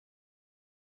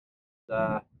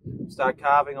start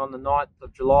calving on the 9th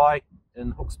of July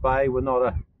in Hooks Bay. We're not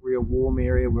a real warm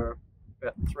area, we're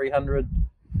about 300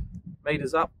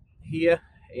 metres up here,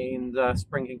 and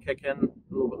spring can kick in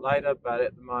a little bit later, but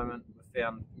at the moment we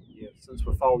found, since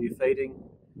we're foliar feeding,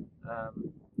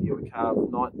 we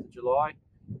calved 9th of July,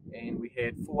 and we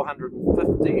had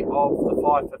 450 of the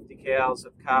 550 cows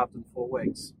have calved in 4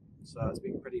 weeks, so it's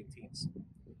been pretty intense.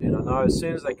 And I know as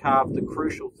soon as they calve, the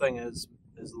crucial thing is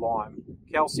lime.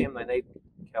 Calcium, they need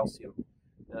calcium,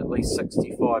 and at least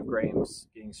 65 grams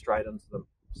getting straight into them.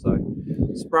 So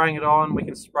spraying it on, we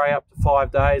can spray up to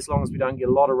 5 days, as long as we don't get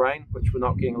a lot of rain, which we're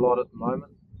not getting a lot at the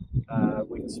moment.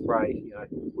 We can spray,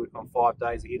 work on 5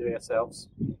 days ahead of ourselves.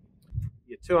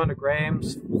 200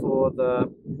 grams for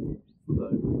the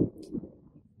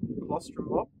colostrum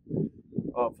mob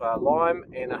of lime,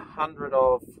 and 100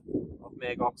 of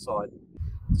mag oxide.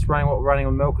 Spraying what we're running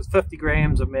on milk is 50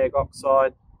 grams of mag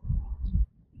oxide,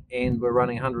 and we're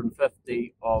running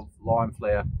 150 of lime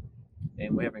flour,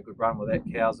 and we're having a good run with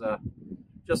that. Cows are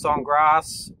just on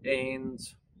grass, and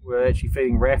we're actually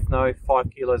feeding Raphno,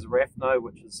 5 kilos of Raphno,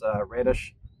 which is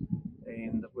radish,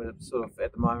 and we're sort of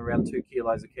at the moment around 2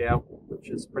 kilos a cow, which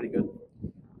is pretty good.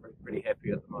 Pretty happy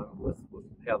at the moment with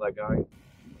how they're going.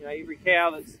 Every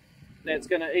cow that's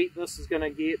going to eat this is going to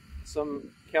get some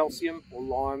calcium or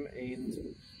lime and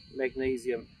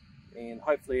magnesium, and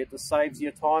hopefully it just saves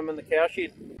your time in the cow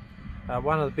shed.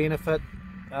 One of the benefits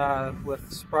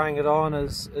with spraying it on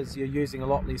is you're using a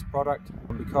lot less product,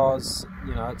 because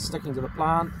it's sticking to the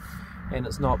plant and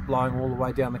it's not blowing all the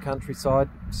way down the countryside,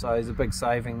 so there's a big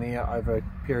saving there over a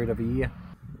period of a year.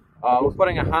 We're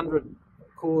putting 100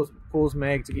 cause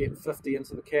mag to get 50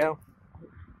 into the cow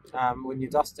when you're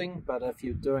dusting, but if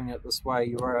you're doing it this way,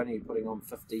 you're only putting on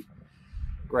 50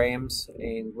 grams,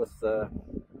 and with the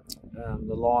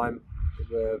lime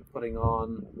we're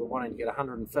wanting to get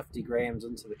 150 grams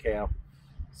into the cow,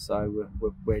 so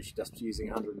we're actually just using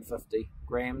 150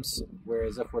 grams,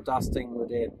 whereas if we're dusting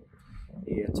we'd add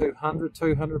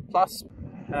 200 plus.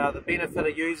 The benefit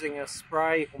of using a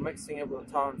spray or mixing it with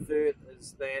a tar and fert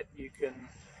is that you can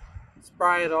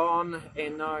spray it on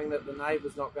and knowing that the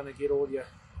neighbour's not going to get all your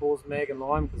cause mag and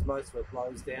lime, because most of it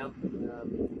blows down.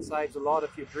 It saves a lot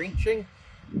if you're drenching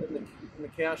in the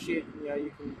cow shed.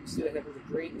 You can, instead of having to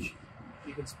drench,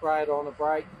 you can spray it on a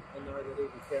break and know that every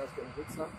cow's going to get some.